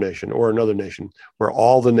or another nation or another nation, where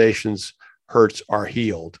all the nations' hurts are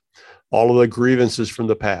healed. All of the grievances from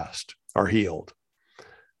the past are healed.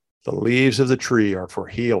 The leaves of the tree are for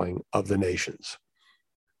healing of the nations.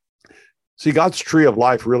 See, God's tree of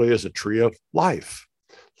life really is a tree of life,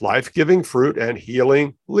 life-giving fruit and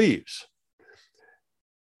healing leaves.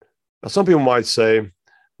 Now, some people might say,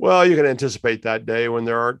 well, you can anticipate that day when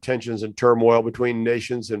there are tensions and turmoil between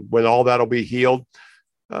nations and when all that'll be healed.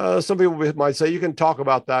 Some people might say you can talk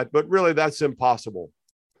about that, but really that's impossible.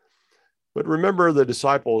 But remember, the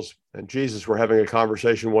disciples and Jesus were having a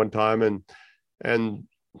conversation one time, and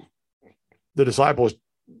the disciples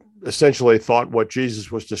essentially thought what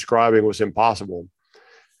Jesus was describing was impossible.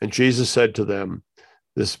 And Jesus said to them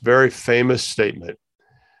this very famous statement,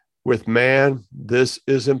 with man, this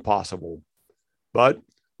is impossible, but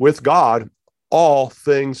with God, all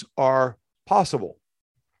things are possible.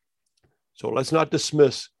 So let's not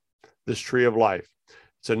dismiss this tree of life.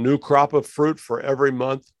 It's a new crop of fruit for every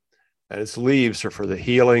month, and its leaves are for the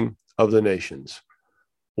healing of the nations.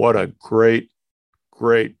 What a great,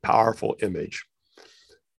 great, powerful image.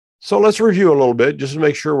 So let's review a little bit just to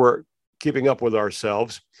make sure we're keeping up with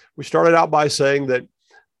ourselves. We started out by saying that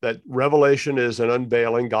Revelation is an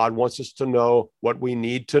unveiling. God wants us to know what we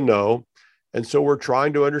need to know. And so we're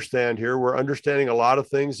trying to understand here. We're understanding a lot of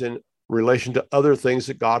things in relation to other things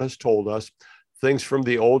that God has told us. Things from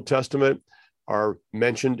the Old Testament are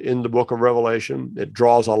mentioned in the book of Revelation. It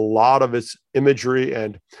draws a lot of its imagery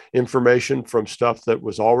and information from stuff that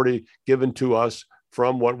was already given to us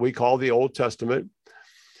from what we call the Old Testament.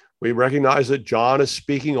 We recognize that John is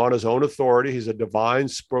speaking on his own authority. He's a divine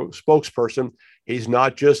spokesperson. He's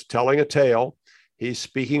not just telling a tale. He's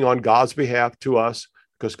speaking on God's behalf to us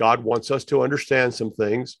because God wants us to understand some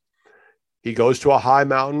things. He goes to a high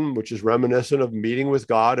mountain, which is reminiscent of meeting with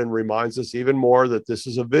God, and reminds us even more that this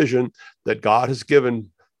is a vision that God has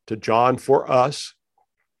given to John for us.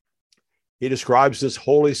 He describes this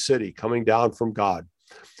holy city coming down from God.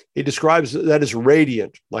 He describes that as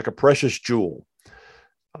radiant, like a precious jewel.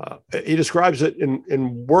 He describes it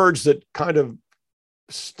in words that kind of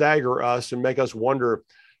stagger us and make us wonder,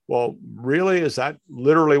 well, really, is that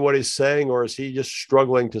literally what he's saying, or is he just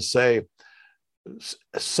struggling to say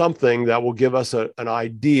something that will give us an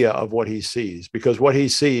idea of what he sees? Because what he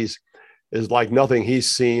sees is like nothing he's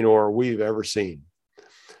seen or we've ever seen.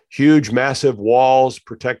 Huge, massive walls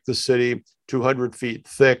protect the city, 200 feet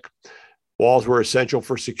thick. Walls were essential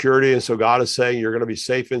for security. And so God is saying, you're going to be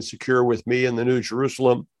safe and secure with me in the New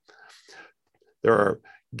Jerusalem. There are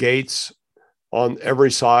gates on every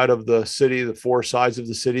side of the city, the four sides of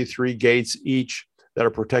the city, 3 gates each that are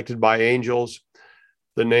protected by angels.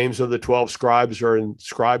 The names of the 12 scribes are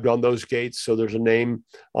inscribed on those gates. So there's a name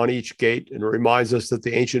on each gate, and it reminds us that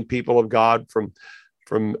the ancient people of God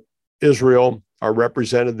from Israel are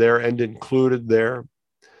represented there and included there.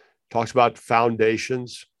 Talks about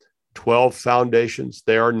foundations, 12 foundations.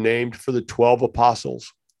 They are named for the 12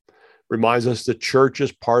 apostles. Reminds us the church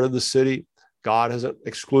is part of the city. God hasn't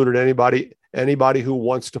excluded anybody. Anybody who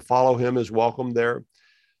wants to follow him is welcome there.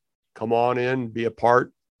 Come on in, be a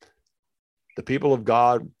part. The people of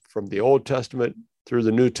God from the Old Testament through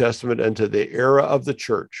the New Testament and to the era of the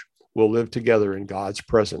church will live together in God's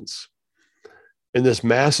presence. In this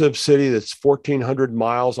massive city that's 1,400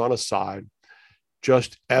 miles on a side,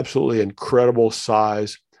 just absolutely incredible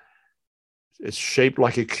size. It's shaped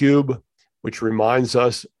like a cube, which reminds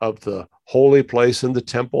us of the holy place in the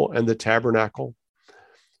temple and the tabernacle,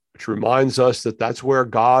 which reminds us that that's where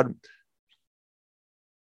God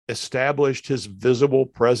established his visible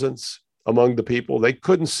presence among the people. They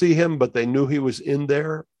couldn't see him, but they knew he was in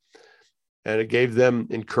there. And it gave them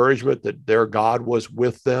encouragement that their God was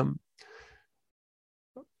with them.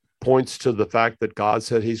 Points to the fact that God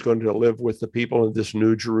said he's going to live with the people in this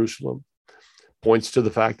new Jerusalem. Points to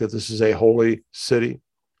the fact that this is a holy city.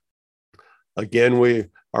 Again, we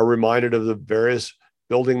are reminded of the various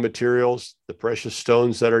building materials, the precious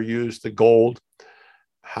stones that are used, the gold.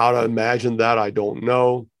 How to imagine that, I don't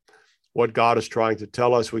know. What God is trying to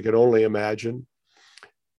tell us, we can only imagine.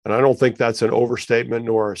 And I don't think that's an overstatement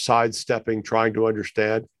nor sidestepping trying to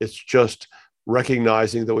understand. It's just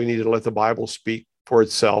recognizing that we need to let the Bible speak for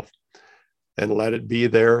itself and let it be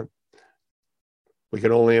there. We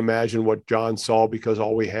can only imagine what John saw because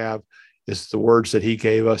all we have is the words that he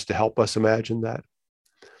gave us to help us imagine that.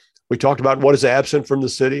 We talked about what is absent from the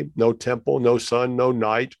city: no temple, no sun, no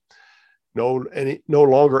night, no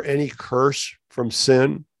longer any curse from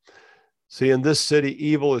sin. See, in this city,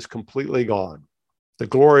 evil is completely gone. The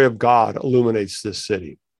glory of God illuminates this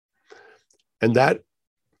city. And that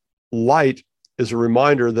light is a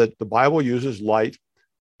reminder that the Bible uses light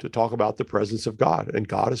to talk about the presence of God, and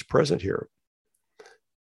God is present here.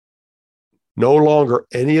 No longer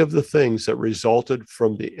any of the things that resulted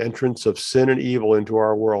from the entrance of sin and evil into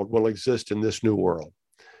our world will exist in this new world,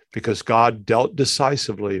 because God dealt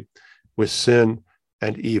decisively with sin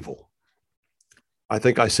and evil. I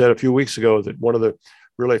think I said a few weeks ago that one of the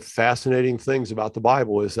really fascinating things about the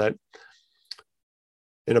Bible is that,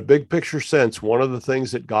 in a big picture sense, one of the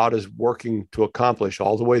things that God is working to accomplish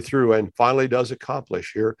all the way through, and finally does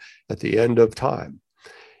accomplish here at the end of time,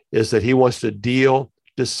 is that he wants to deal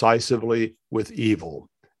decisively with evil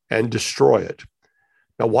and destroy it.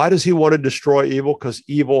 Now, why does he want to destroy evil? Because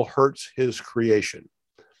evil hurts his creation,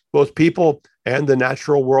 both people and the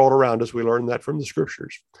natural world around us. We learn that from the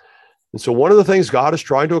scriptures. And so one of the things God is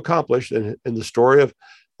trying to accomplish in the story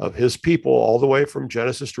of his people, all the way from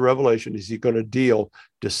Genesis to Revelation, is he's going to deal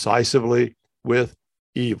decisively with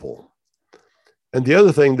evil. And the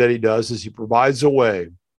other thing that he does is he provides a way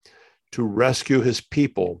to rescue his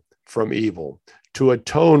people from evil, to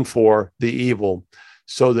atone for the evil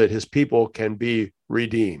so that his people can be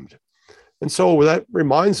redeemed. And so that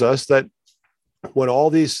reminds us that when all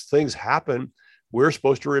these things happen, we're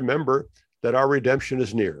supposed to remember that our redemption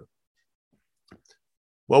is near.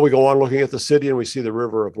 Well, we go on looking at the city and we see the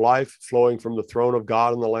river of life flowing from the throne of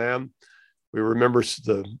God and the Lamb. We remember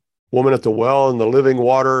the woman at the well and the living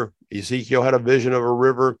water. Ezekiel had a vision of a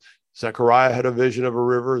river. Zechariah had a vision of a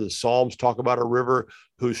river. The Psalms talk about a river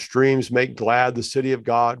whose streams make glad the city of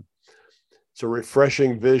God. It's a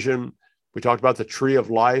refreshing vision. We talked about the tree of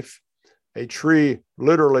life, a tree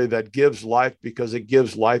literally that gives life because it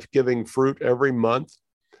gives life-giving fruit every month.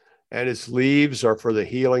 And its leaves are for the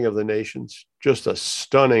healing of the nations. Just a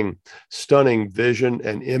stunning, stunning vision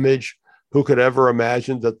and image. Who could ever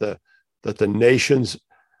imagine that the nations'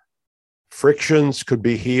 frictions could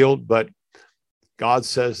be healed? But God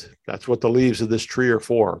says that's what the leaves of this tree are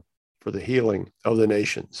for the healing of the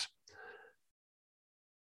nations.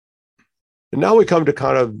 And now we come to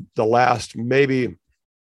kind of the last, maybe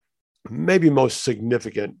most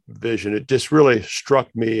significant vision. It just really struck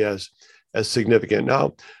me as significant.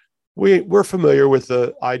 Now, we're familiar with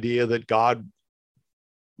the idea that God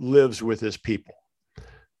lives with his people.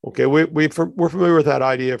 Okay, we're familiar with that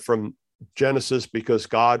idea from Genesis because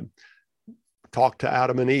God talked to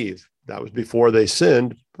Adam and Eve. That was before they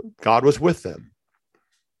sinned. God was with them.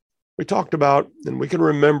 We talked about, and we can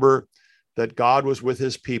remember that God was with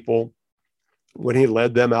his people when he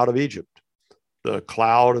led them out of Egypt. The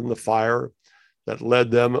cloud and the fire that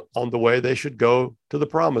led them on the way they should go to the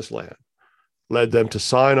promised land, led them to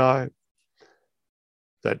Sinai,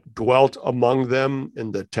 that dwelt among them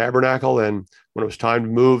in the tabernacle. And when it was time to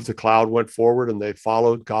move, the cloud went forward and they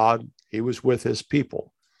followed God. He was with his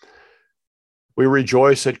people. We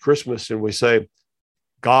rejoice at Christmas and we say,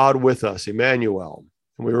 God with us, Emmanuel.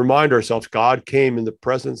 And we remind ourselves God came in the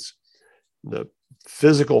presence, the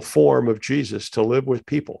physical form of Jesus to live with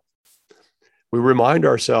people. We remind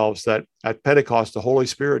ourselves that at Pentecost, the Holy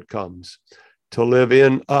Spirit comes to live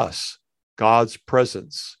in us, God's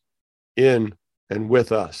presence in and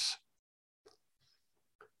with us.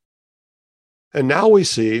 And now we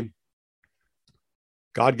see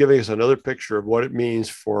God giving us another picture of what it means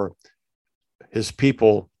for his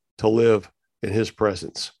people to live in his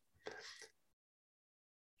presence.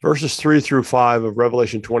 Verses 3-5 of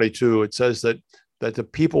Revelation 22, it says that the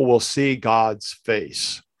people will see God's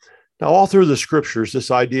face. Now, all through the scriptures, this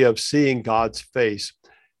idea of seeing God's face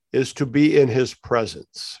is to be in his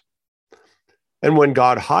presence. And when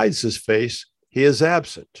God hides his face, he is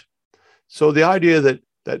absent. So the idea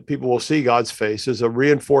that people will see God's face is a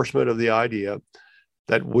reinforcement of the idea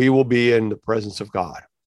that we will be in the presence of God.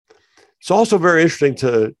 It's also very interesting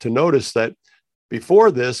to notice that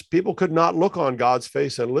before this, people could not look on God's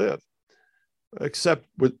face and live, except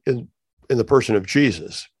in the person of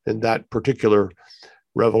Jesus, in that particular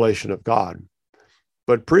revelation of God.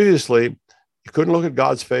 But previously, you couldn't look at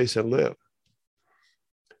God's face and live.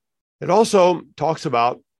 It also talks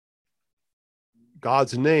about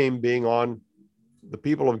God's name being on the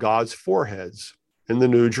people of God's foreheads in the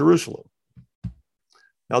New Jerusalem.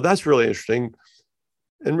 Now, that's really interesting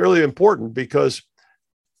and really important, because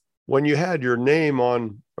when you had your name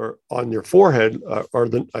on your forehead,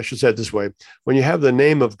 I should say it this way, when you have the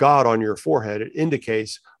name of God on your forehead, it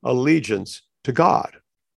indicates allegiance to God.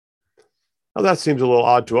 Now, that seems a little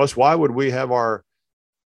odd to us. Why would we have our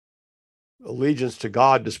allegiance to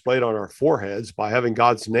God displayed on our foreheads by having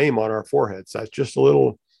God's name on our foreheads? That's just a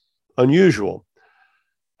little unusual.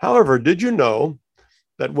 However, did you know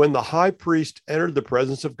that when the high priest entered the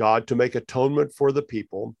presence of God to make atonement for the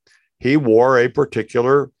people, he wore a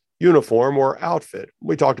particular uniform or outfit?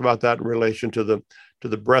 We talked about that in relation to the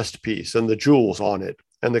breastpiece and the jewels on it,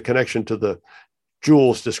 and the connection to the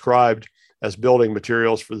jewels described as building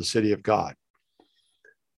materials for the city of God.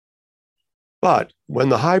 But when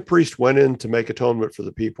the high priest went in to make atonement for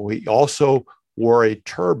the people, he also wore a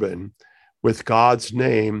turban with God's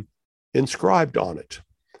name inscribed on it.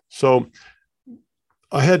 So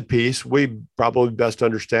a headpiece, we probably best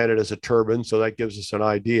understand it as a turban, so that gives us an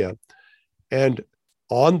idea. And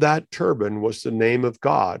on that turban was the name of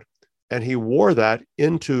God, and he wore that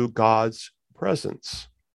into God's presence.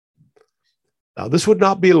 Now, this would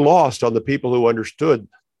not be lost on the people who understood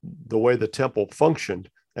the way the temple functioned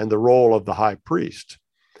and the role of the high priest.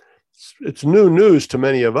 It's new news to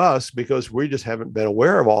many of us because we just haven't been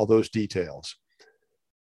aware of all those details.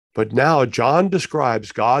 But now John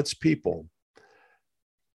describes God's people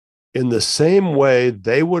in the same way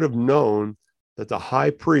they would have known that the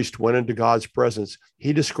high priest went into God's presence.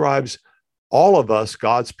 He describes all of us,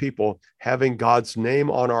 God's people, having God's name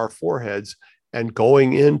on our foreheads and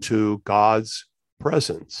going into God's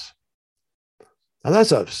presence. Now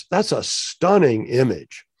that's a stunning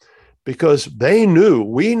image, because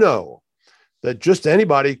we know that just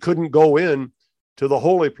anybody couldn't go in to the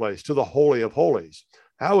holy place, to the Holy of Holies.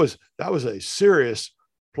 That was a serious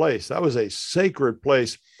place. That was a sacred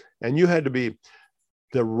place. And you had to be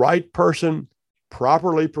the right person,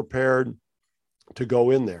 properly prepared to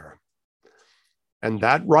go in there. And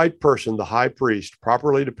that right person, the high priest,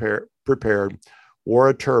 properly prepared, wore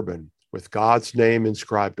a turban with God's name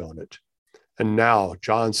inscribed on it. And now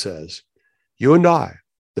John says, you and I,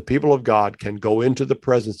 the people of God, can go into the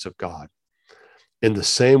presence of God in the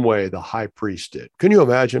same way the high priest did. Can you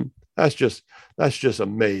imagine? That's just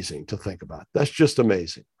amazing to think about. That's just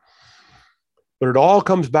amazing. But it all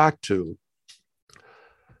comes back to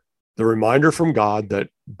the reminder from God that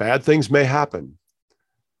bad things may happen,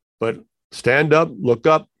 but stand up, look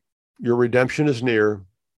up, your redemption is near,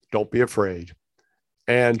 don't be afraid.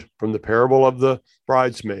 And from the parable of the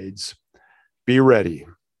bridesmaids, be ready.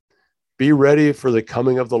 Be ready for the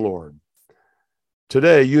coming of the Lord.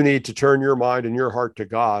 Today, you need to turn your mind and your heart to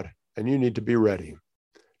God, and you need to be ready.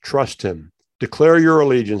 Trust him. Declare your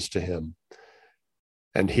allegiance to him,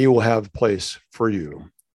 and he will have a place for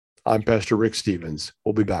you. I'm Pastor Rick Stevens.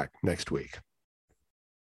 We'll be back next week.